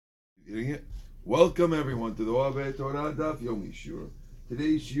Eating it. Welcome everyone to the Oave Torah Daf Yomi Shiur.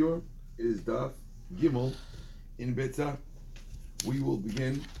 Today's Shiur is Daf Gimel in Betzah. We will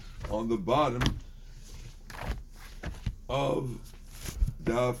begin on the bottom of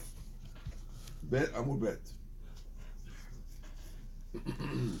Daf Bet Amud Bet.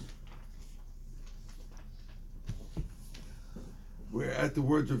 We're at the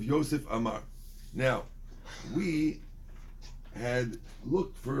words of Yosef Amar. Now, we had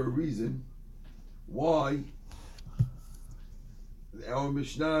looked for a reason why our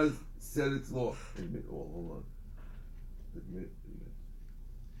Mishnah said its law. Admit, hold on. Admit.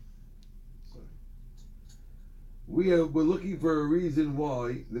 Sorry. We're looking for a reason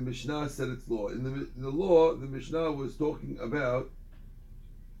why the Mishnah said its law. In the law, the Mishnah was talking about.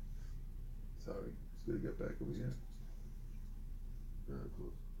 Sorry, just gonna get back over here. Very close.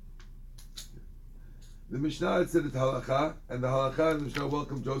 The Mishnah had said it's halakha, and the halakha in the Mishnah,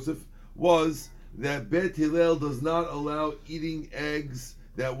 welcome Joseph, was that Bet Hillel does not allow eating eggs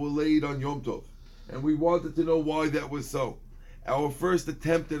that were laid on Yom Tov. And we wanted to know why that was so. Our first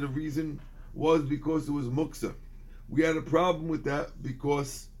attempt at a reason was because it was muksa. We had a problem with that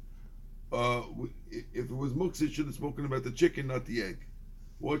because if it was muksa, it should have spoken about the chicken, not the egg.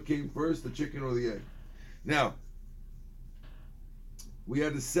 What came first, the chicken or the egg? Now, we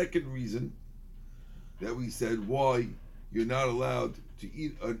had a second reason that we said why you're not allowed to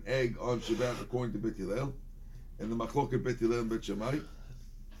eat an egg on Shabbat according to Bet Hillel, and the Machloket Bet Hillel and Bet Shammai.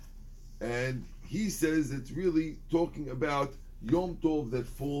 And he says it's really talking about Yom Tov that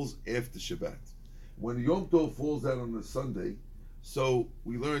falls after Shabbat. When Yom Tov falls out on a Sunday, so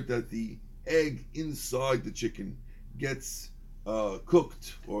we learned that the egg inside the chicken gets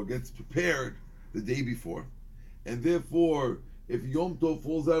cooked or gets prepared the day before. And therefore, if Yom Tov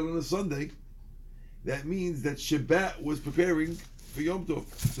falls out on a Sunday, that means that Shabbat was preparing for Yom Tov.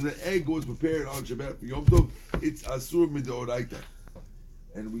 So the egg was prepared on Shabbat for Yom Tov. It's Asur Midoraita.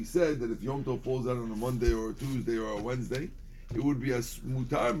 And we said that if Yom Tov falls out on a Monday or a Tuesday or a Wednesday, it would be a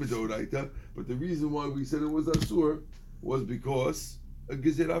Mutar Midoraita. But the reason why we said it was Asur was because a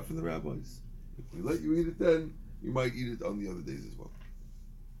Gezerah from the rabbis. If we let you eat it then, you might eat it on the other days as well.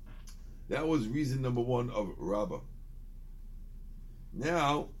 That was reason number one of Rabbah.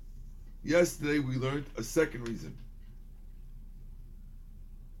 Now, yesterday we learned a second reason.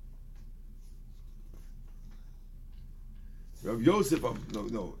 Rav Yosef,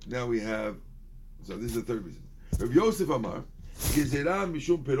 now we have, so this is the third reason. Rav Yosef Amar, Gezerah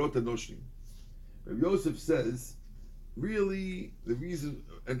Mishum Perot HaNoshrim. Rav Yosef says, really, the reason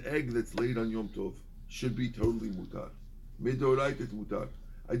an egg that's laid on Yom Tov should be totally mutar. Midoraita mutar.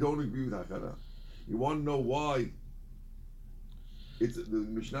 I don't agree with Hakara. You want to know why? It's the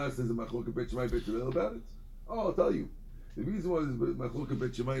Mishnah says the Machloket Bet Shammai Bet Hillel about it. Oh, I'll tell you. The reason why there's Machloket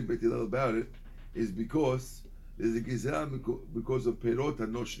Bet Shammai Bet Hillel about it is because there's a gezerah because of Perot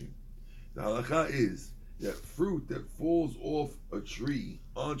HaNoshrim. The halacha is that fruit that falls off a tree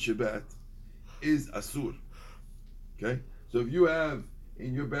on Shabbat is asur. Okay, so if you have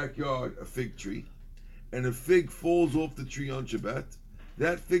in your backyard a fig tree, and a fig falls off the tree on Shabbat,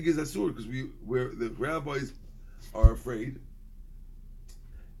 that fig is asur because where the rabbis are afraid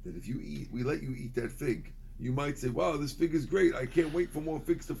that if we let you eat that fig, you might say, wow, this fig is great, I can't wait for more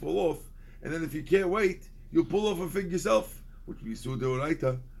figs to fall off. And then if you can't wait, you'll pull off a fig yourself, which would be Sur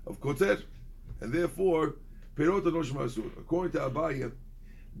Deoraita of Koter. And therefore, Perot HaNoshrim Asur. According to Abaya,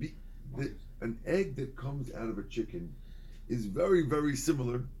 an egg that comes out of a chicken is very, very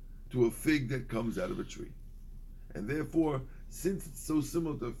similar to a fig that comes out of a tree. And therefore, since it's so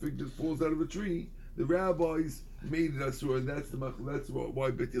similar to a fig that falls out of a tree, the rabbis made it asur, and that's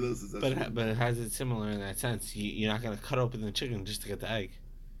why Bet Hillel says asur. But how is it similar in that sense? You're not going to cut open the chicken just to get the egg.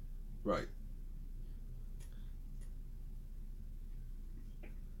 Right.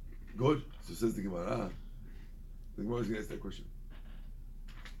 Good. So says the Gemara. The Gemara is going to ask that question.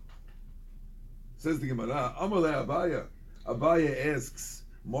 Says the Gemara, Amalei Abaya. Abaya asks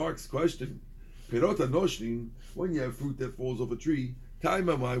Mark's question. Perot HaNoshrim, when you have fruit that falls off a tree,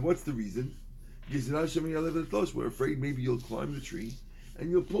 Taimamai, what's the reason? We're afraid maybe you'll climb the tree and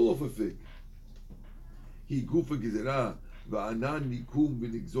you'll pull off a fig. He gufa gezerah va'anan nikum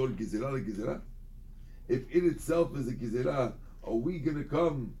v'nigzor gezerah legezerah. If it itself is a gezerah, are we going to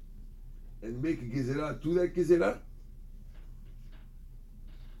come and make a gezerah to that gezerah?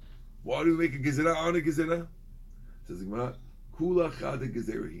 Why do we make a gezerah on a gezerah? Says the Gemara, kula chada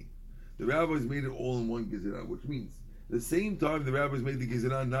gezerahi. The rabbis made it all in one gezerah, which means the same time the rabbis made the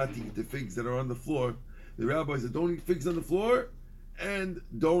gezerah not to eat the figs that are on the floor, the rabbis said don't eat figs on the floor and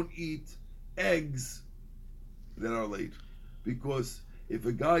don't eat eggs that are laid. Because if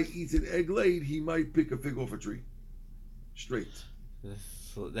a guy eats an egg laid, he might pick a fig off a tree. Straight.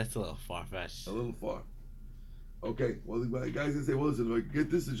 That's a little far-fetched. A little far. Okay, well, the guy's gonna say, well, listen, if I get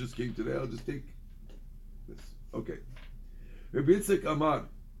this, it just came today, I'll just take this. Okay. Rabbi Yitzchak Amar.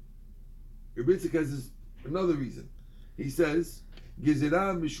 Rabbi Yitzchak has another reason. He says,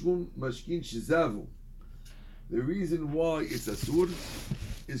 Gezerah mishum mashkin shizavu. The reason why it's asur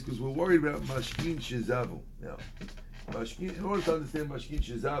is because we're worried about mashkin shizavu. Now, mashkin, in order to understand mashkin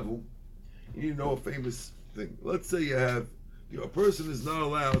shizavu, you need to know a famous thing. Let's say a person is not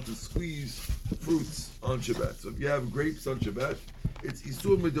allowed to squeeze fruits on Shabbat. So if you have grapes on Shabbat, it's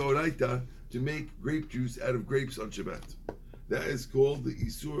isur midoraita to make grape juice out of grapes on Shabbat. That is called the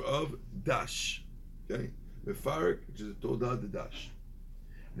isur of dash. Okay? Mefarik, which is a todah de dash.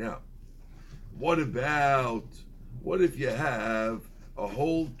 Now, what if you have a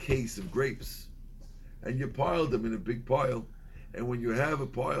whole case of grapes and you pile them in a big pile, and when you have a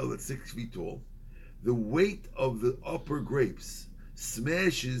pile that's 6 feet tall, the weight of the upper grapes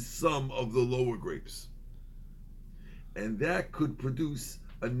smashes some of the lower grapes. And that could produce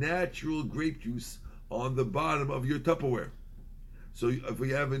a natural grape juice on the bottom of your Tupperware. So if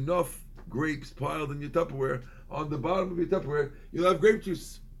we have enough grapes piled in your Tupperware, on the bottom of your Tupperware, you'll have grape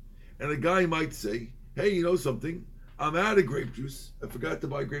juice. And a guy might say, hey, you know something? I'm out of grape juice. I forgot to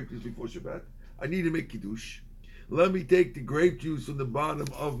buy grape juice before Shabbat. I need to make Kiddush. Let me take the grape juice from the bottom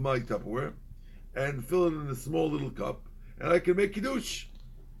of my Tupperware and fill it in a small little cup, and I can make Kiddush.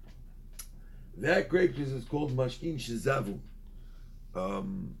 That grape juice is called mashkin shizavu,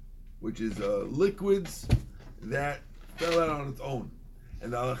 which is liquids that fell out on its own.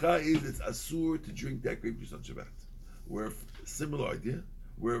 And the halacha is it's asur to drink that grape juice on Shabbat. Similar idea.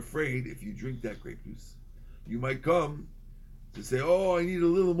 We're afraid if you drink that grape juice, you might come to say, oh, I need a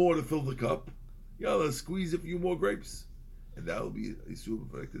little more to fill the cup. Yeah, let's squeeze a few more grapes. And that will be isur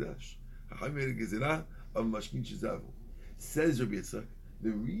b'farek tadash. Of mashkin shizavu. Says Rabbi Yitzchak,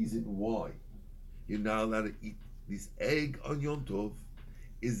 the reason why you're not allowed to eat this egg on Yom Tov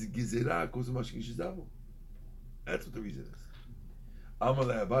is gezerah because of mashkin shizavu. That's what the reason is. Amar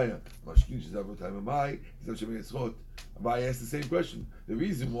le'Abaya, mashkin shizavu taimamai, Abaya asked the same question. The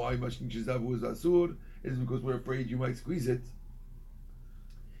reason why mashkin shizavu is asur is because we're afraid you might squeeze it.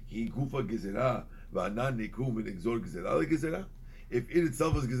 He gufa gezerah va'anan nekum v'negzor gezerah le'gezerah. If it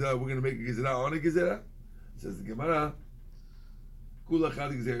itself is gezerah, we're going to make a gezerah on a gezerah. Says the Gemara, kula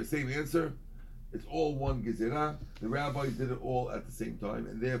chad gezerah, same answer. It's all one gezerah. The rabbis did it all at the same time,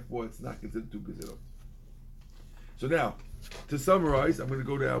 and therefore it's not considered two gezerah. So now, to summarize, I'm going to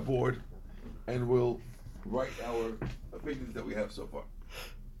go to our board, and we'll write our opinions that we have so far.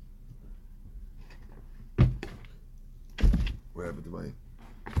 What happened to my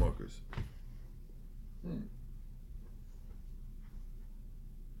markers?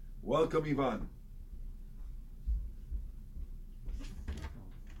 Welcome, Ivan.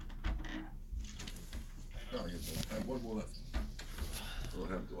 No, yes, I have one more left. We'll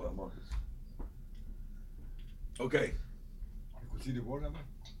have to our markers. Okay. You could see the board, Rabbi?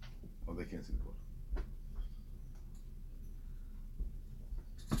 Oh, they can't see the board.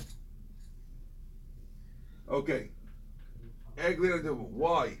 Okay. Egg leader,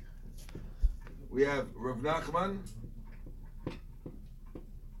 why? We have Rav Nachman.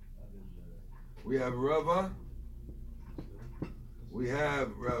 We have Rava. We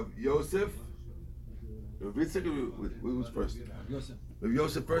have Rav Yosef. Rav Yitzchak, who's first? Rav Yosef. Rav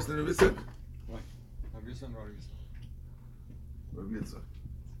Yosef first and Rav Yitzchak? Why? Rav Yosef and Rav Yosef. Rav Yitzchak.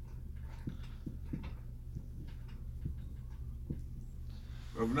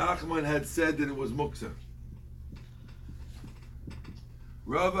 Rav Nachman had said that it was muksa.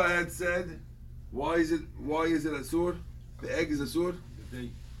 Rava had said, why is it asur? The egg is asur? The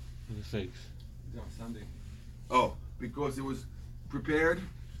day. The figs. Yeah, Sunday. Oh, because it was prepared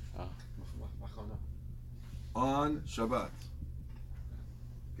Machana. on Shabbat.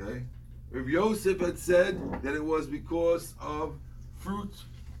 Okay? Rav Yosef had said that it was because of fruit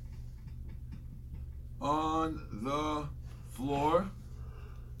on the floor.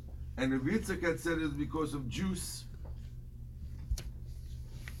 And Rav Yitzchak had said it was because of juice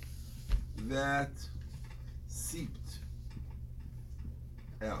that seeped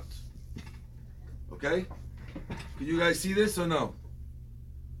out. Okay? Can you guys see this or no?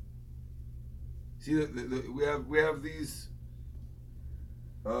 See we have these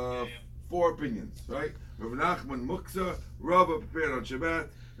four opinions, right? Rav Nachman Muksa, Rava prepared on Shabbat,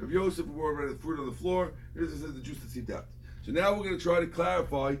 Rav Yosef prepared the fruit on the floor, this is the juice that seeped out. So now we're going to try to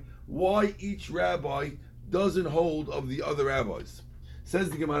clarify why each rabbi doesn't hold of the other rabbis. Says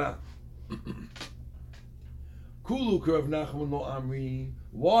the Gemara, Kulu Rav Nachman lo Amri.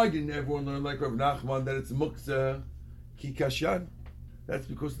 Why didn't everyone learn like Rav Nachman that it's muktzah ki kashan? That's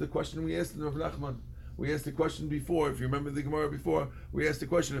because of the question we asked in Rav Nachman. We asked the question before. If you remember the Gemara before, we asked the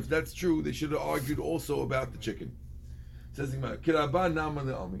question. If that's true, they should have argued also about the chicken. Says the Gemara, Kirabah Naman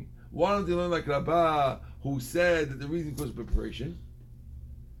le Ami. Why don't they learn like Rabbah, who said that the reason was preparation?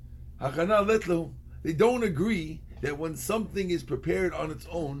 Hachana letlu. They don't agree that when something is prepared on its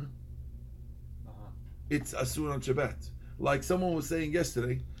own, it's asur on Shabbat. Like someone was saying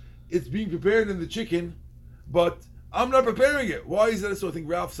yesterday, it's being prepared in the chicken, but I'm not preparing it. Why is that? So I think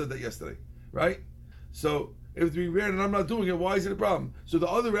Ralph said that yesterday, right? So if it's being prepared and I'm not doing it, why is it a problem? So the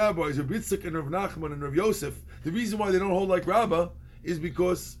other rabbis, Rav Yitzchak and Rav Nachman and Rav Yosef, the reason why they don't hold like Rabbah is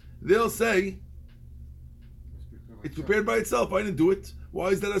because they'll say it's prepared by itself. I didn't do it. Why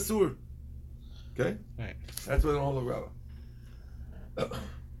is that asur? Okay, Right. that's why they don't hold like Rabbah.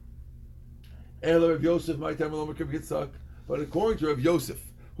 Ela Rav Yosef, my time alone Yitzchak. But according to Rav Yosef,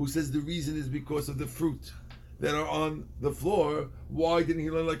 who says the reason is because of the fruit that are on the floor, why didn't he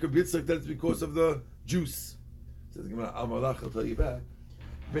learn like Rav Yitzchak that it's because of the juice? Says the Gemara, Amalach, I'll tell you back.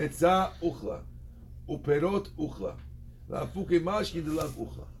 Betzah uchla, uperot uchla, la'afuke mashkin delav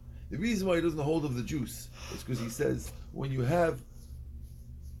uchla. The reason why he doesn't hold of the juice is because he says when you have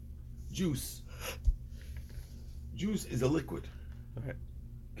juice is a liquid. Right.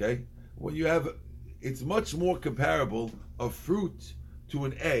 Okay? When you have, it's much more comparable of fruit to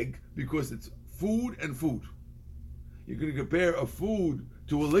an egg because it's food and food. You're going to compare a food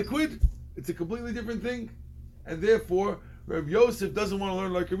to a liquid, it's a completely different thing. And therefore, Rav Yosef doesn't want to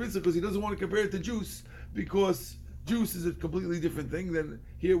learn like Rav Yitzchak because he doesn't want to compare it to juice because juice is a completely different thing than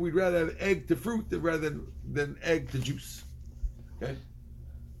here we'd rather have egg to fruit rather than egg to juice. Okay?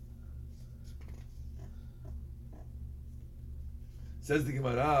 Says the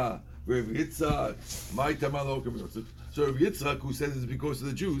Gemara, Rav Yitzchak, my tamalokim. So Rav Yitzchak, who says it's because of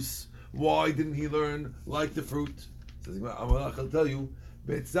the juice, why didn't he learn like the fruit? Says the Gemara, Amalach, I'll tell you,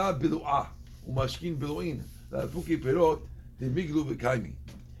 Betzah bilu'ah, umashkin bilu'in, la'afuki perot, demiglu v'kaimi.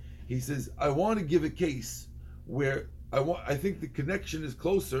 He says, I want to give a case where I think the connection is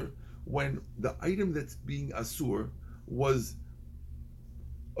closer when the item that's being asur was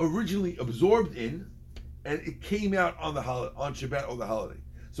originally absorbed in, and it came out on Shabbat or the holiday.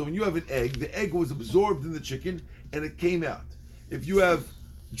 So when you have an egg, the egg was absorbed in the chicken and it came out. If you have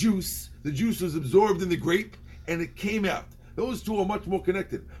juice, the juice was absorbed in the grape and it came out. Those two are much more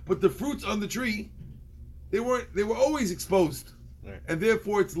connected. But the fruits on the tree, they were always exposed. Right. And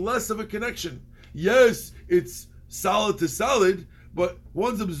therefore it's less of a connection. Yes, it's solid to solid, but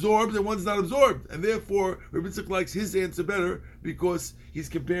one's absorbed and one's not absorbed. And therefore, Rabbi Yitzchak likes his answer better because he's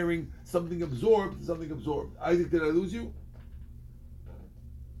comparing something absorbed to something absorbed. Isaac, did I lose you?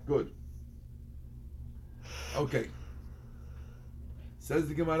 Good. Okay. Says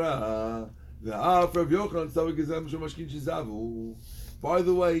the Gemara, by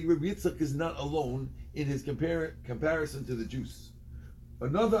the way, Rabbi Yitzchak is not alone in his comparison to the juice.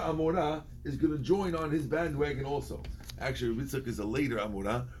 Another Amorah is going to join on his bandwagon also. Actually, Rabbi Yitzchak is a later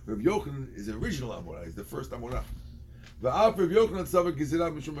Amorah. Rabbi Yochanan is the original Amorah. He's the first Amorah. Why?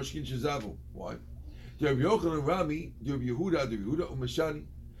 Rabbi Yochanan Rami, Rabbi Yehuda Umashani.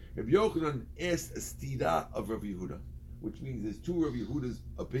 Rabbi Yochanan asked a stira of Rabbi Yehuda, which means there's two Rabbi Yehuda's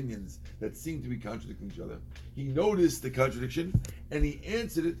opinions that seem to be contradicting each other. He noticed the contradiction and he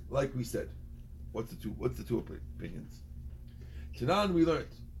answered it like we said. What's the two opinions? Tanan, we learned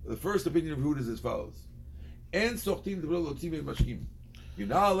the first opinion of Yehuda is as follows: and sochtin mashkim. You're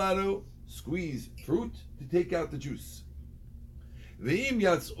not allowed to squeeze fruit to take out the juice. Ve'im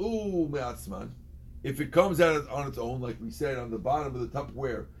yatz'u me'atzman. If it comes out on its own, like we said on the bottom of the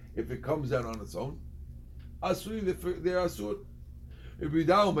Tupperware, if it comes out on its own, asuri they're asur. Rabbi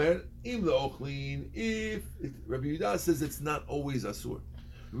Yehuda Omer im le'ochlin. If Rabbi Yehuda says it's not always asur.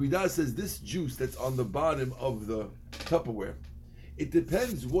 Rabbi Yehuda says this juice that's on the bottom of the Tupperware, it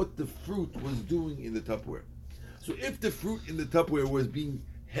depends what the fruit was doing in the Tupperware. So if the fruit in the Tupperware was being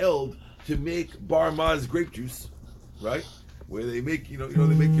held to make bar maz grape juice, right? Where they make, they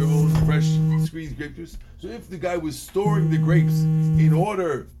make your own fresh squeezed grape juice. So if the guy was storing the grapes in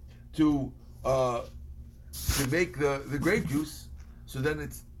order to make the grape juice, so then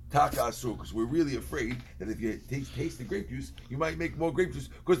it's taka asur, because we're really afraid that if you taste the grape juice, you might make more grape juice,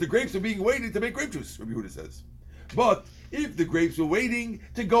 because the grapes are being waited to make grape juice, Rabbi Yehuda says. But if the grapes were waiting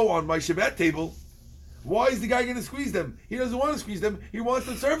to go on my Shabbat table, why is the guy going to squeeze them? He doesn't want to squeeze them, he wants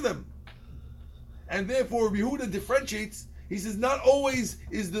to serve them. And therefore Rabbi Yehuda differentiates. He says not always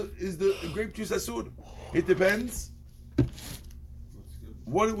is the grape juice asur. It depends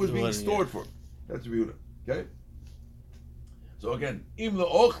what it was being stored for. That's Rabbi Yehuda. Okay? So again, im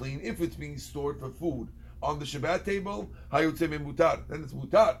le'ochlin, if it's being stored for food on the Shabbat table, hayotze men mutar, then it's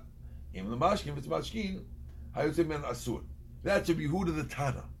mutar. Im le'mashkin, if it's mashkin, hayotze men asur. That's Rabbi Yehuda the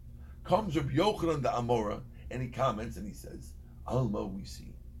Tana. Comes Rabbi Yochanan the Amora, and he comments and he says, Alma we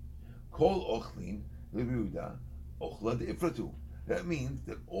see, kol ochlin Rabbi Yehuda ochla de ifratu. That means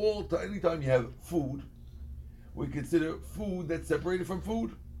that anytime you have food, we consider food that's separated from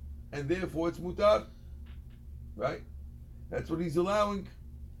food, and therefore it's mutar, right? That's what he's allowing.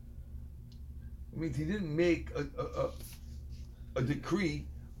 It means he didn't make a decree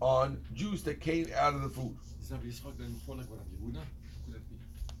on juice that came out of the food. Is Rabbi Yitzchak then more like what Rabbi Yehuda? Could that be?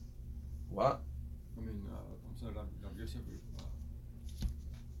 What? I mean, I'm sorry, Rabbi Yosef.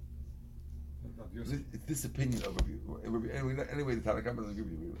 Rabbi Yosef. It's this opinion of anyway, the Tanakh doesn't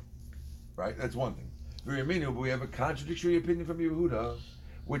give you, right? That's one thing. Very minimal, but we have a contradictory opinion from Yehuda,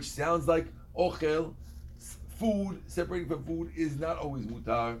 which sounds like ochel, food separating from food is not always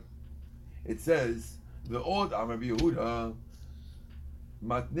mutar. It says the od Amar Yehuda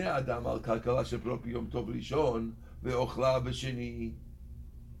matne adam al kalkala shepro biyom tov rishon ve'ochla b'sheni.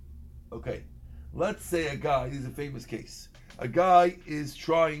 Okay, let's say a guy. This is a famous case. A guy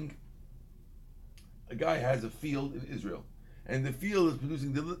has a field in Israel, and the field is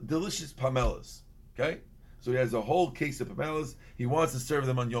producing delicious pamelas. Okay, so he has a whole case of pamelas. He wants to serve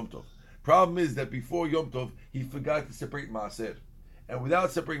them on Yom Tov. Problem is that before Yom Tov, he forgot to separate maaser, and without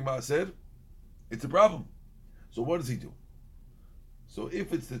separating maaser, it's a problem. So what does he do? So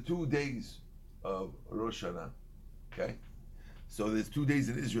if it's the 2 days of Rosh Hashanah, okay, so there's 2 days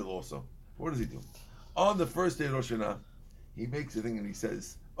in Israel also. What does he do? On the first day of Rosh Hashanah, he makes a thing and he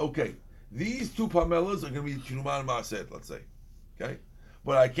says, okay, these 2 pamelas are going to be Truma and Maaser, let's say, okay,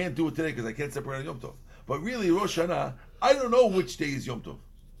 but I can't do it today because I can't separate on Yom Tov. But really, Rosh Hashanah, I don't know which day is Yom Tov.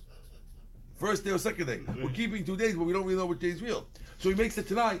 First day or second day. We're keeping 2 days, but we don't really know which day is real. So he makes it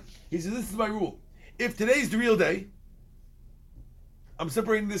tonight. He says, this is my rule. If today's the real day, I'm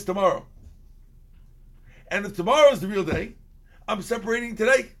separating this tomorrow. And if tomorrow's the real day, I'm separating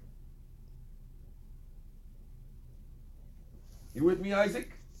today. You with me,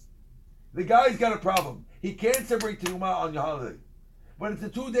 Isaac? The guy's got a problem. He can't separate Terumah on your holiday. But it's a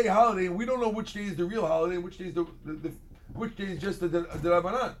 2-day holiday, and we don't know which day is the real holiday, and which day is which day is just the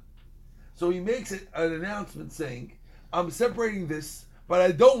Rabbanan. So he makes an announcement saying, I'm separating this, but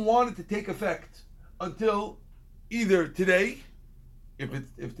I don't want it to take effect until either today, if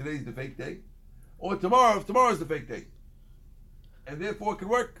today's the fake day, or tomorrow, if tomorrow's the fake day. And therefore it can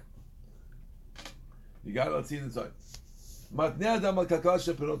work. You got it? Let's see it inside. So of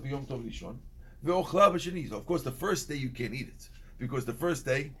course the first day you can't eat it, because the first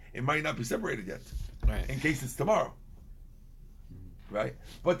day it might not be separated yet, Right. in case it's tomorrow. Right?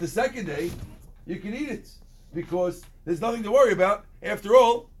 But the second day, you can eat it because there's nothing to worry about. After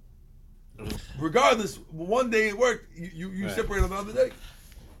all, regardless, one day it worked, you Right. separate on the other day.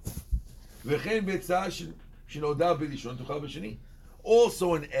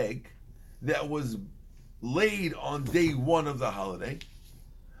 Also an egg that was laid on day 1 of the holiday,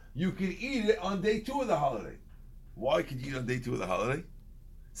 you can eat it on day 2 of the holiday. Why could you eat on day 2 of the holiday?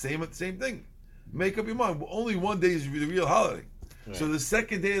 Same thing. Make up your mind. Only one day is the real holiday. Right. So the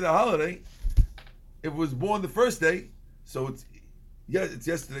second day of the holiday, if it was born the first day, so it's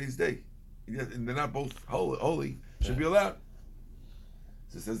yesterday's day. And they're not both holy. Should be allowed.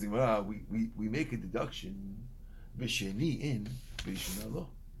 So it says the Gemara, we make a deduction. B'sheni in, b'shena lo.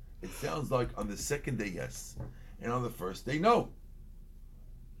 It sounds like on the second day, yes. And on the first day, no.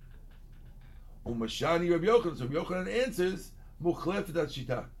 Umashani Rabbi Yochanan. So Rabbi Yochanan answers, Mukhlef dat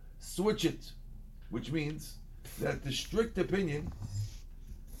shita. Switch it. Which means that the strict opinion,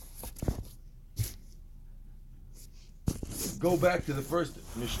 go back to the first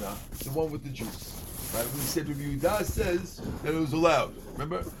Mishnah, the one with the juice. Right? We said Rabbi Yehuda says that it was allowed.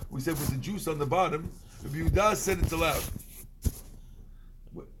 Remember? We said with the juice on the bottom, Rabbi Yehuda said it's allowed.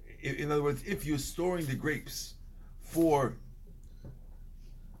 In other words, if you're storing the grapes for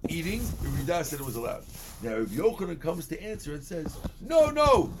eating, Rabbi Yehuda said it was allowed. Now Rabbi Yochanan comes to answer and says,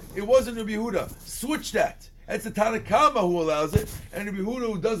 no, it wasn't Rabbi Yehuda. Switch that. That's the Tanna Kama who allows it, and Rabbi Yehuda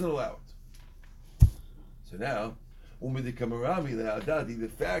who doesn't allow it. So now, the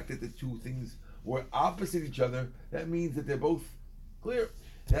fact that the two things were opposite each other, that means that they're both clear.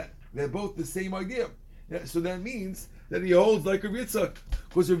 That they're both the same idea. So that means that he holds like Rav Yitzchak,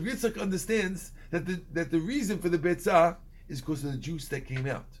 because Rav Yitzchak understands that the reason for the betzah is because of the juice that came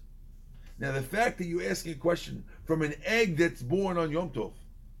out. Now the fact that you're asking a question from an egg that's born on Yom Tov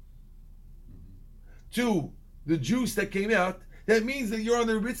to the juice that came out, that means that you're on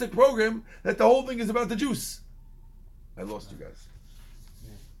the Rav Yitzchak program, that the whole thing is about the juice. I lost you guys.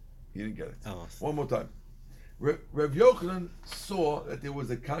 Yeah. You didn't get it. I lost. One more time. Rav Yochanan saw that there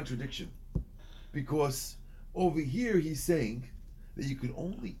was a contradiction because over here he's saying that you can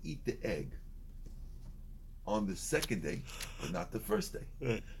only eat the egg on the second day, but not the first day.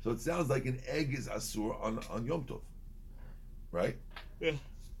 Right. So it sounds like an egg is asur on Yom Tov, right? Yeah.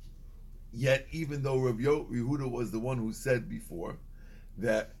 Yet, even though Rav Yehuda was the one who said before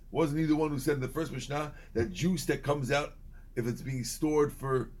that, wasn't he the one who said in the first Mishnah that juice that comes out if it's being stored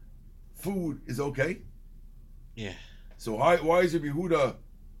for food is okay? Yeah. So why is Rav Yehuda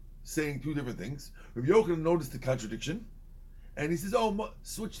saying two different things? Rav Yochanan noticed the contradiction, and he says, "Oh,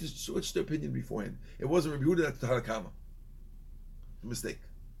 switch the opinion beforehand. It wasn't Rav Yehuda, that's the Harakama. Mistake."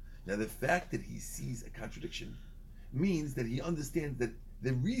 Now, the fact that he sees a contradiction means that he understands that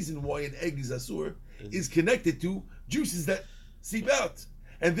the reason why an egg is asur is connected to juices that seep out,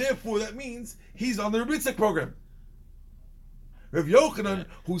 and therefore that means he's on the Rabitzak program. Rav Yochanan,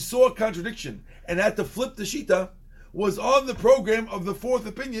 who saw a contradiction and had to flip the shita, was on the program of the fourth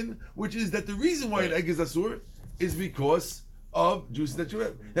opinion, which is that the reason why an egg is asur is because of juices that you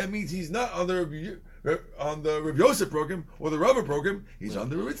have. That means he's not on the Rav Yosef program or the Rava program. He's on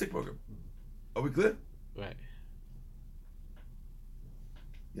the Rabitzak program. Are we clear? Right.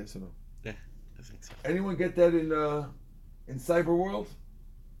 Yes or no? Yeah. I think so. Anyone get that in cyber world?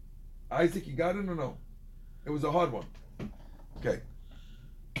 Isaac, you got it or no? It was a hard one. Okay.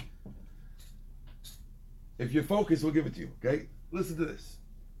 If you're focused, we'll give it to you. Okay. Listen to this.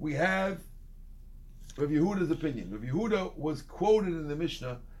 We have Rav Yehuda's opinion. Rav Yehuda was quoted in the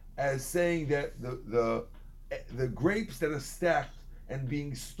Mishnah as saying that the grapes that are stacked and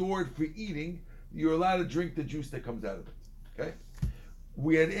being stored for eating, you're allowed to drink the juice that comes out of it. Okay.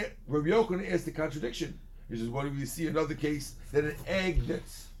 We had Rav Yochanan asked the contradiction. He says, "What do we see another case that an egg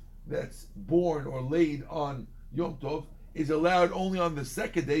that's born or laid on Yom Tov is allowed only on the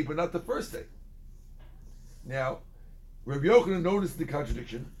second day, but not the first day?" Now, Rav Yochanan noticed the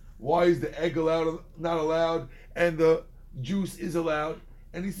contradiction. Why is the egg not allowed, and the juice is allowed?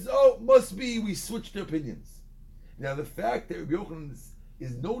 And he says, "Oh, must be we switched opinions." Now, the fact that Rav Yochanan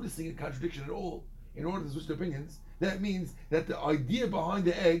is noticing a contradiction at all in order to switch opinions, that means that the idea behind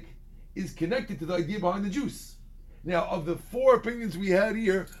the egg is connected to the idea behind the juice. Now, of the four opinions we had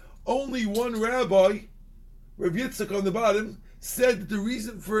here, only one rabbi, Rav Yitzchak on the bottom, said that the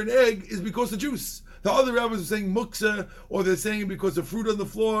reason for an egg is because of juice. The other rabbis are saying muksa, or they're saying because of fruit on the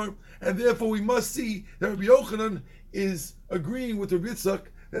floor, and therefore we must see that Rabbi Yochanan is agreeing with Rav Yitzchak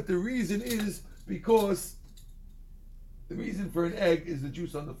that the reason is because the reason for an egg is the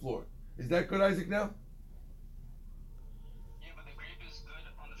juice on the floor. Is that good, Isaac, now? Yeah, but the grape is good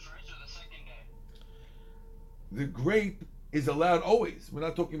on the first or the second day? The grape is allowed always. We're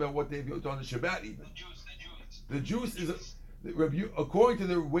not talking about what they've done on the Shabbat even. The juice is, according to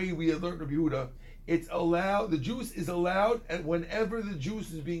the way we have learned Rabbi Yehuda, it's allowed, the juice is allowed, and whenever the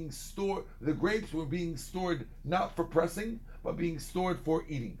juice is being stored, the grapes were being stored not for pressing, but being stored for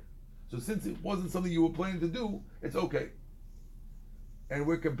eating. So since it wasn't something you were planning to do, it's okay. And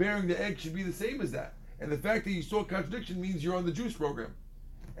we're comparing the egg should be the same as that. And the fact that you saw contradiction means you're on the juice program.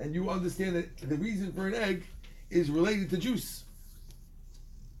 And you understand that the reason for an egg is related to juice.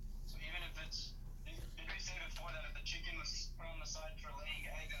 So even if it's, did we say before that if the chicken was put on the side for laying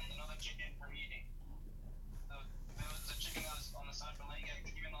eggs and another chicken for eating, if it was the chicken that was on the side for laying eggs,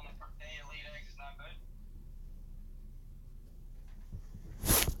 even on the first day it laid eggs, is not good?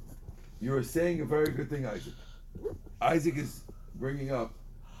 You're saying a very good thing, Isaac. Isaac is bringing up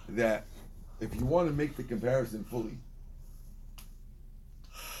that if you want to make the comparison fully,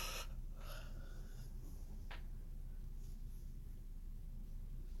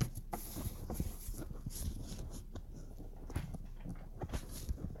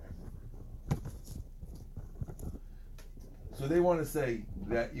 so they want to say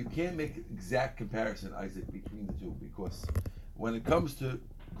that you can't make an exact comparison, Isaac, between the two, because when it comes to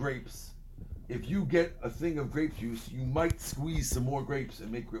grapes, if you get a thing of grape juice, you might squeeze some more grapes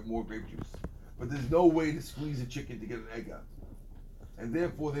and make more grape juice. But there's no way to squeeze a chicken to get an egg out. And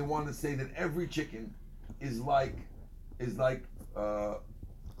therefore they want to say that every chicken is like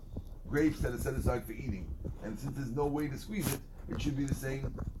grapes that are set aside for eating. And since there's no way to squeeze it, it should be the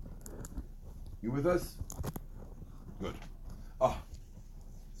same. You with us? Good.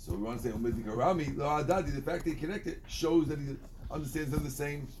 So we want to say Karami, the fact that he connected shows that he understands them the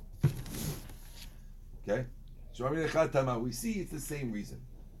same. Okay? So we see it's the same reason.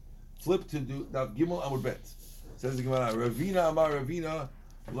 Flip to do now Gimel Amud Bet. Says the Gemara, Ravina Amar Ravina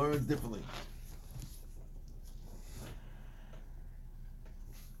learns differently.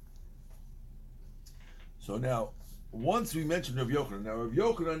 So now once we mentioned Rav Yochanan, now Rav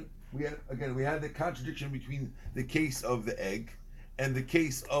Yochanan, we had the contradiction between the case of the egg and the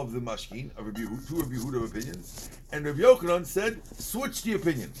case of the mashkin, of two Rav Yehuda opinions, and Rav Yochanan said, switch the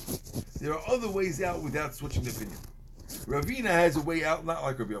opinion. There are other ways out without switching the opinion. Ravina has a way out, not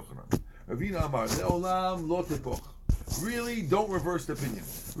like Rav Yochanan. Ravina Amar, Le'olam lo tepoch. Really, don't reverse the opinion.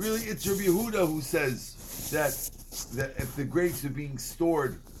 Really, it's Rav Yehuda who says that if the grapes are being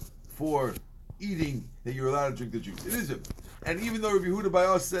stored for eating, that you're allowed to drink the juice. It isn't. And even though Rav Yehuda by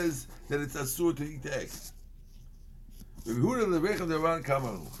us says that it's asur to eat the egg. Rav Yehuda the Rechem the Rabbanan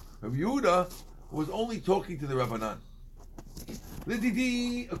Kamaru. Rav Yehuda was only talking to the Rabbanan.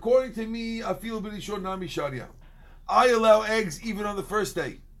 Lididi, according to me, I feel really short nami sharia. I allow eggs even on the first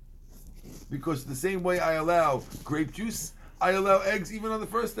day. Because the same way I allow grape juice, I allow eggs even on the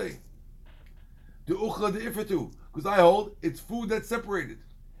first day. The uchla de ifetu, because I hold it's food that's separated.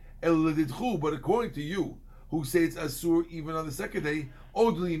 El ledidchu, but according to you, who say it's asur even on the second day,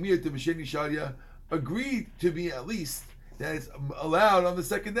 odli mir to b'sheni sharia, agreed to me at least that it's allowed on the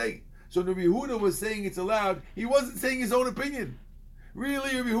second day. So Rabbi Yehuda was saying it's allowed. He wasn't saying his own opinion.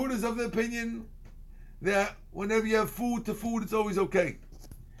 Really, Rabbi Yehuda is of the opinion that whenever you have food to food, it's always okay.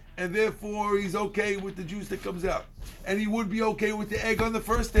 And therefore, he's okay with the juice that comes out. And he would be okay with the egg on the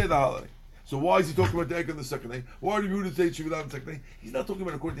first day of the holiday. So why is he talking about the egg on the second day? Why did Yehuda say it should be allowed on the second day? He's not talking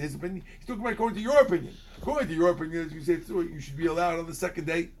about according to his opinion. He's talking about according to your opinion. According to your opinion, as you say, you should be allowed on the second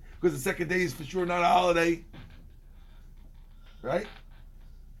day, because the second day is for sure not a holiday. Right?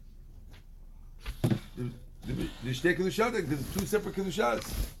 There's two separate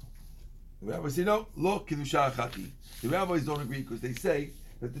kedushas. The rabbis say no, lo kedusha achati. The rabbis don't agree because they say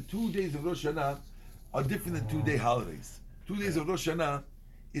that the 2 days of Rosh Hashanah are different than 2 day holidays. 2 days of Rosh Hashanah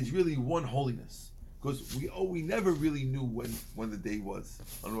is really one holiness, because we never really knew when the day was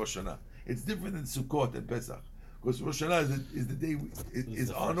on Rosh Hashanah. It's different than Sukkot and Pesach, because Rosh Hashanah is the day is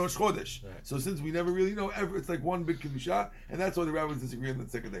on Rosh Chodesh. Right. So since we never really know ever, it's like one big kedusha, and that's why the rabbis disagree on the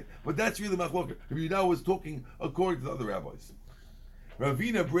second day. But that's really machloket. Rabbi Yehuda was talking according to the other rabbis.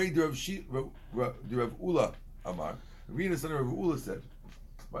 Ravina Brei the Rav Ula Amar. Ravina son of Rav Ula said.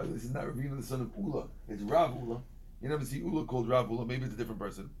 By the way, this is not Ravina the son of Ula. It's Rav Ula. You never see Ula called Rav Ula. Maybe it's a different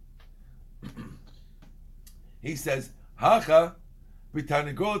person. He says, Hacha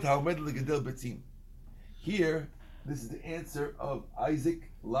b'tarnegolot ha'omed legedel betzim. Here, this is the answer of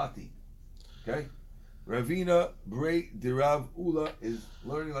Isaac Lati. Okay? Ravina Brei de Rav Ula is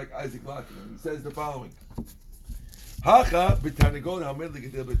learning like Isaac Lati. And he says the following. Hacha b'tarnegolot ha'omed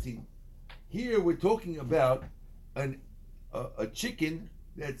legedel betzim. Here we're talking about a chicken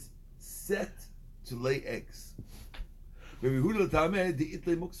that's set to lay eggs. And Rabbi Yehuda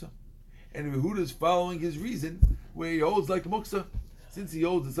is following his reason where he holds like muksa, since he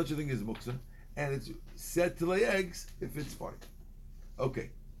holds that such a thing as muksa, and it's set to lay eggs, if it's fine. Okay.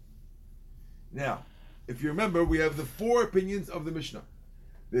 Now, if you remember, we have the 4 opinions of the Mishnah.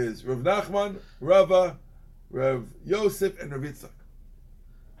 There's Rav Nachman, Rava, Rav Yosef, and Rav Yitzchak.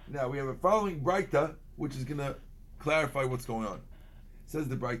 Now, we have a following Braita, which is going to clarify what's going on. Says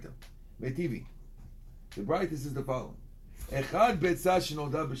the Braita. Meitivi. The Braita says the following. Echad betzah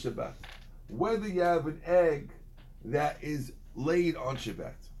shenoda b'Shabbat. Whether you have an egg that is laid on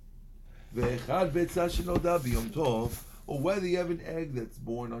Shabbat, ve'echad betzah shenoda b'Yom Tov, or whether you have an egg that's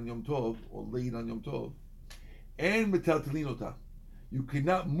born on Yom Tov or laid on Yom Tov, and metaltelinota, you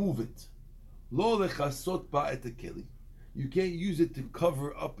cannot move it. Lo lechasot ba et keli. You can't use it to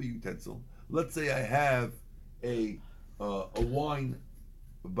cover up a utensil. Let's say I have a wine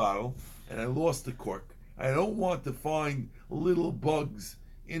bottle and I lost the cork. I don't want to find little bugs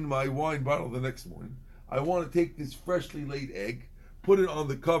in my wine bottle the next morning. I want to take this freshly laid egg, put it on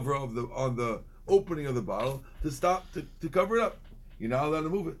the cover of on the opening of the bottle to cover it up. You're not allowed to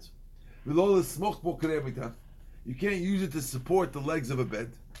move it. You can't use it to support the legs of a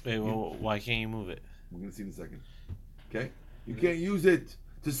bed. Wait, well, why can't you move it? We're going to see in a second. Okay? You can't use it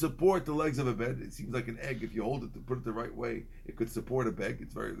to support the legs of a bed. It seems like an egg. If you hold it to put it the right way, it could support a bed.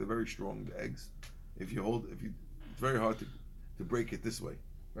 They're very strong, the eggs. It's very hard to break it this way,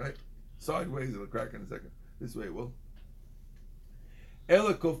 right? Sideways, it'll crack in a second. This way it will.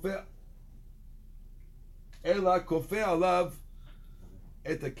 Ela kofeh alav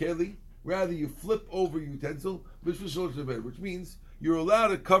et keli. Rather, you flip over utensil, which means you're allowed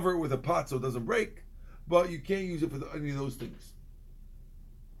to cover it with a pot so it doesn't break, but you can't use it for any of those things.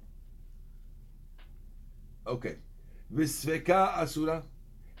 Okay. Visveka asura.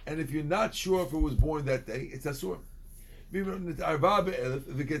 And if you're not sure if it was born that day, it's asur.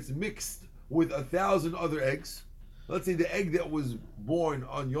 If it gets mixed with 1,000 other eggs, let's say the egg that was born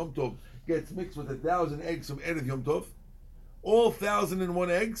on Yom Tov gets mixed with 1,000 eggs from Erev Yom Tov, all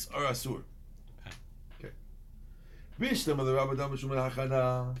 1,001 eggs are asur. Okay. Bishlam of the Rabbi Damashum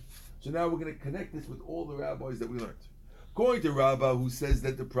Hachana. So now we're going to connect this with all the rabbis that we learned. According to Rabbah, who says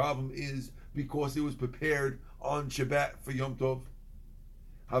that the problem is because it was prepared on Shabbat for Yom Tov,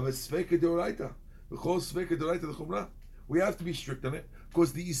 have a sveka deoraita. We have to be strict on it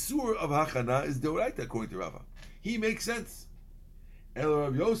because the isur of hachana is deoraita according to Rabbah. He makes sense. But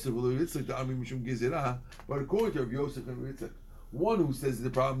according to Rav Yosef and Rav Yitzchak, one who says the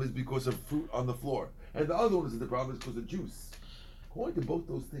problem is because of fruit on the floor, and the other one says the problem is because of juice. According to both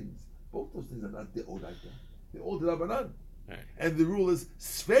those things are not deoraita. They're all derabanan. Right. And the rule is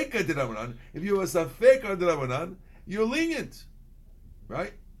sveka derabanan. If you have a safek on derabanan, you're lenient,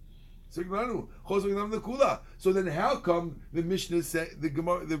 right? So then, how come the Mishnah said the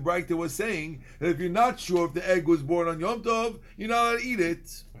Braita was saying that if you're not sure if the egg was born on Yom Tov, you're not allowed to eat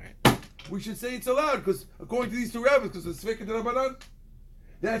it? Right. We should say it's allowed because according to these two rabbis, because it's sveka derabanan,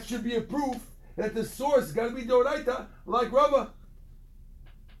 that should be a proof that the source is got to be doraita, like Rabbah.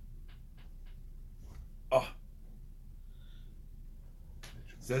 Oh.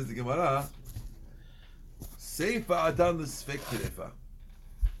 Says the Gemara, Seifa Adam the Sfek Terefa.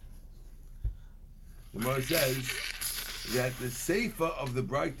 The Gemara says that the Seifa of the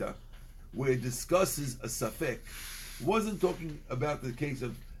Braita, where it discusses a Safek, wasn't talking about the case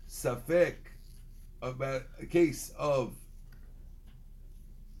of Safek, about a case of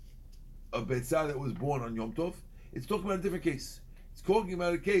a Betzah that was born on Yom Tov. It's talking about a different case. It's talking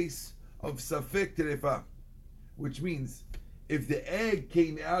about a case of Safek Terefa, which means if the egg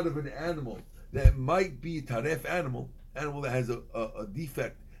came out of an animal that might be a taref animal that has a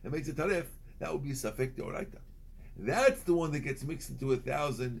defect that makes a taref, that would be a safek deoraita. That's the one that gets mixed into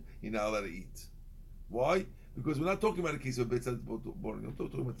 1,000 you're not allowed to eat. Why? Because we're not talking about a case of betzah born. We're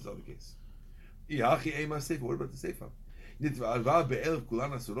talking about this other case. What about the seifa?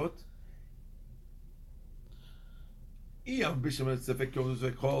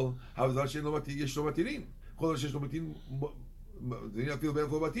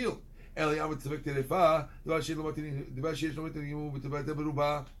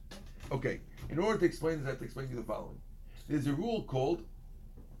 Okay, in order to explain this, I have to explain to you the following. There's a rule called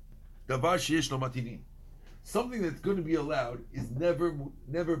davar sheyesh lo matinin. Something that's going to be allowed is never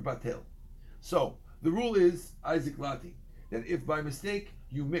batel. So the rule is Isaac Lati, that if by mistake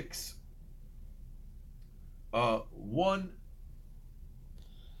you mix one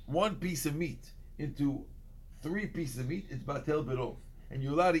piece of meat into 3 pieces of meat, it's batel berov, and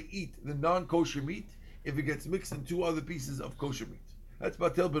you're allowed to eat the non-kosher meat if it gets mixed in 2 other pieces of kosher meat. That's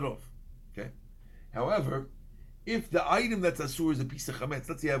batel berov. Okay. However, if the item that's asur is a piece of chametz,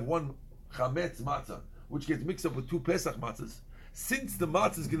 let's say you have 1 chametz matzah which gets mixed up with 2 Pesach matzahs, since the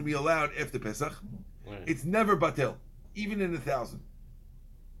matzah is going to be allowed after Pesach, Right. it's never batel, even in 1,000.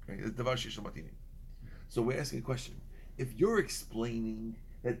 Okay, it's davar sheyesh lo matinin. So we're asking a question: if you're explaining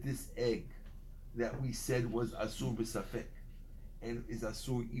that this egg that we said was asur b'safek and is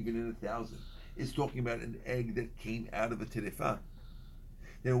asur even in 1,000 is talking about an egg that came out of a terefa,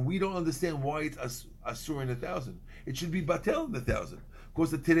 then we don't understand why it's asur in 1,000. It should be batel in 1,000,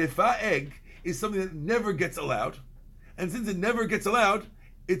 because the terefa egg is something that never gets allowed, and since it never gets allowed,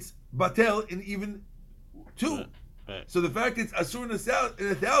 it's batel in even 2. Right. Right. So the fact it's asur in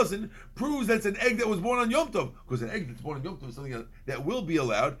 1,000 proves that's an egg that was born on Yom Tov, because an egg that's born on Yom Tov is something that will be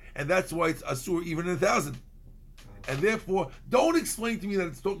allowed, and that's why it's asur even in 1,000. And therefore, don't explain to me that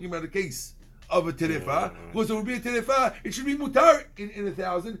it's talking about a case of a terefa, because it would be a terefa, it should be mutar in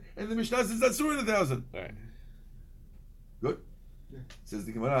 1,000, and the Mishnah says asur in 1,000. Right. Good? Yeah. Says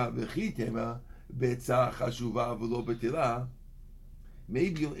the Gemara, "V'chi tema betzah chashuva v'lo betila."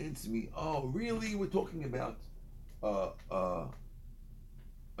 Maybe you'll answer me, oh, really? We're talking about an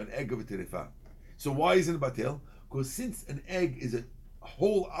egg of a terefa. So why isn't it batel? Because since an egg is a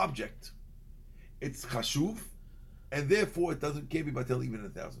whole object, it's chashuv, and therefore it can't be batel even in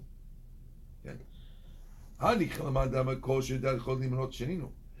 1,000. Okay?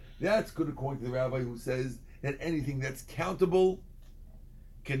 That's good according to the rabbi who says that anything that's countable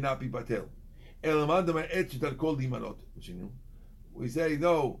cannot be batel. We say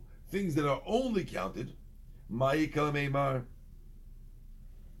no, things that are only counted.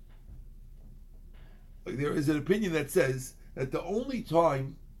 There is an opinion that says that the only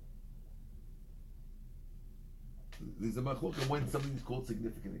time there's a machlok when something is called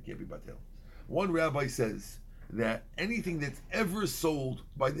significant, it can't be batel. One rabbi says that anything that's ever sold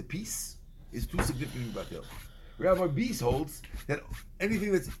by the piece is too significant to be batel. Rabbi Beis holds that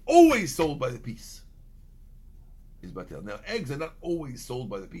anything that's always sold by the piece is batel. Now, eggs are not always sold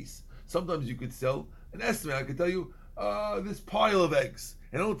by the piece. Sometimes you could sell an estimate. I could tell you this pile of eggs,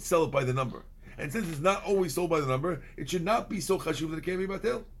 and I don't sell it by the number. And since it's not always sold by the number, it should not be so chashuv that it can't be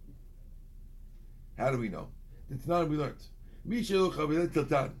batel. How do we know? The Tanan we learned.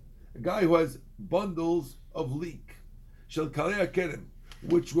 A guy who has bundles of leek, shel kalei kerem,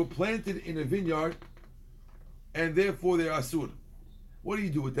 which were planted in a vineyard, and therefore they are asur. What do you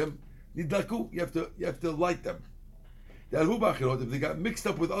do with them? Nidlaku, you have to light them. If they got mixed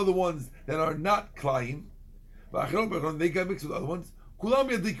up with other ones that are not klaim, they got mixed with other ones, kulam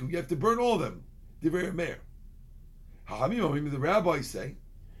yadliku, you have to burn all of them. Divrei Meir. The rabbis say,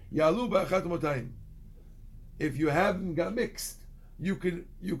 yalu ba'achat motayim. If you haven't got mixed, you could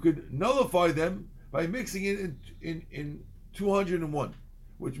nullify them by mixing it in 201,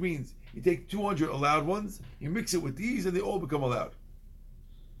 which means you take 200 allowed ones, you mix it with these, and they all become allowed.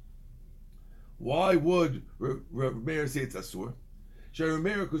 Why would Meir say it's asur?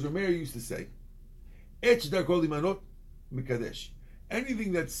 Because Meir used to say,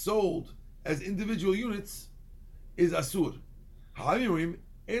 anything that's sold as individual units is asur.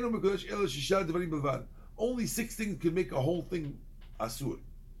 Only 6 things can make a whole thing asur.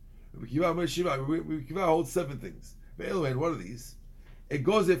 Rabbi Kiva holds 7 things. What are these?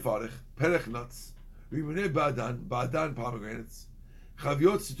 Egoze farech, perech nuts, rimone badan pomegranates,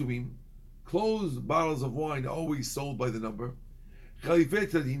 chaviot situmim, closed bottles of wine are always sold by the number, chalifei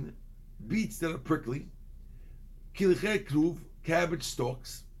tadin, beets that are prickly, kilchei kruv, cabbage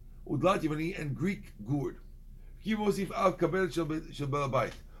stalks, udlat yavani, and Greek gourd. Kiva mosif av kaberet shel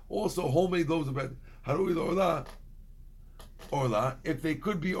belabayit, also homemade loaves of bread. Harui orla, orla. If they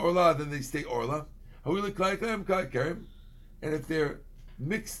could be orla, then they stay orla. Harui leklai kerem, and if they're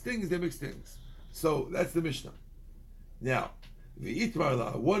mixed things, they're mixed things. So that's the Mishnah. Now,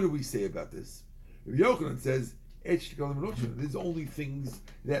 what do we say about this? Yochanan says, there's only things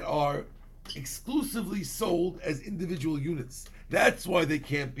that are exclusively sold as individual units. That's why they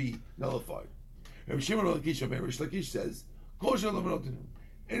can't be nullified. Rish Lakish says,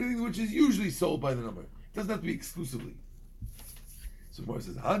 anything which is usually sold by the number. It doesn't have to be exclusively. So Gemara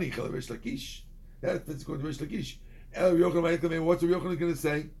says, Hani Chal Rish Lakish. That's according to Rish Lakish. What's Rabbi Yochanan going to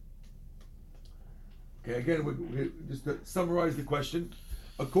say? Okay, again, just to summarize the question.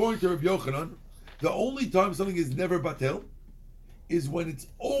 According to Rabbi Yochanan, the only time something is never batel is when it's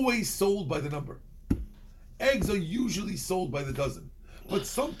always sold by the number. Eggs are usually sold by the dozen, but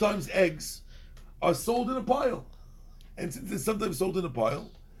sometimes eggs are sold in a pile. And since they're sometimes sold in a pile,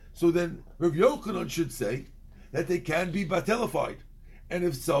 so then Rabbi Yochanan should say that they can be batelified. And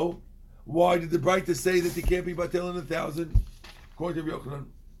if so, why did the Braita say that they can't be batel in 1,000? According to Rabbi Yochanan,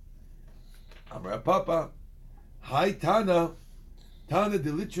 Amar Papa, Hai Tana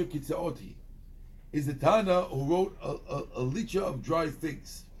de litra kitzaoti, is the Tana who wrote a litra of dry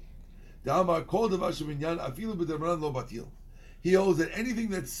figs. The Amar called the Vashaminyan afilu b'dermanan lo batil. He holds that anything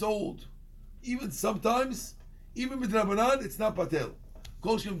that's sold, even sometimes, even b'dermanan, it's not batel.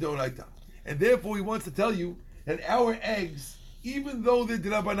 Kolshim deoraita. And therefore he wants to tell you that our eggs, even though they're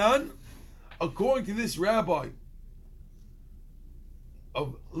d'Rabbanan, according to this rabbi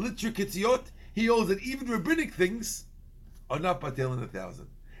of litra kitziot, he holds that even rabbinic things are not batel in 1,000.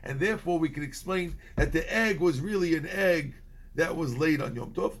 And therefore we can explain that the egg was really an egg that was laid on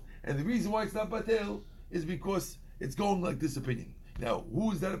Yom Tov. And the reason why it's not batel is because it's going like this opinion. Now,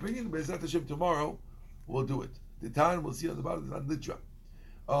 who is that opinion? Be'ezrat Hashem, tomorrow we'll do it. The time we'll see on the bottom is on litra.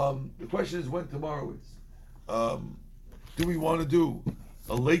 The question is when tomorrow is. Do we want to do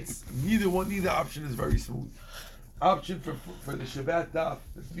a late? Neither option is very smooth. Option for the Shabbat daf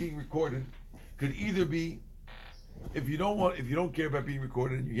that's being recorded could either be, if you don't care about being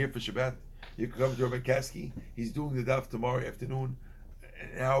recorded and you're here for Shabbat, you can come to Rabbi Kasky. He's doing the daf tomorrow afternoon,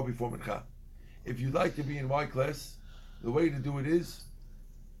 an hour before Mincha. If you'd like to be in my class, the way to do it is,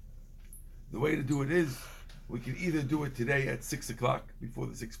 we can either do it today at 6 o'clock before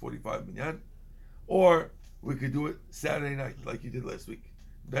the 6:45 minyan, or we could do it Saturday night like you did last week.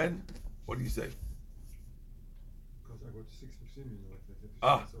 Ben, what do you say? Because I go to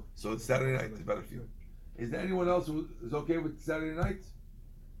 6:15, so it's Saturday night. It's better for you. Is there anyone else who is okay with Saturday night?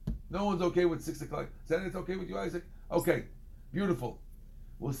 No one's okay with 6 o'clock. Saturday's okay with you, Isaac? Okay, beautiful.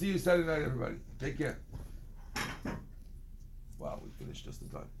 We'll see you Saturday night, everybody. Take care. Wow, we finished just in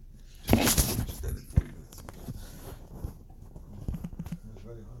time. Just ended 40 minutes. It's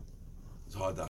very hard. It's hard,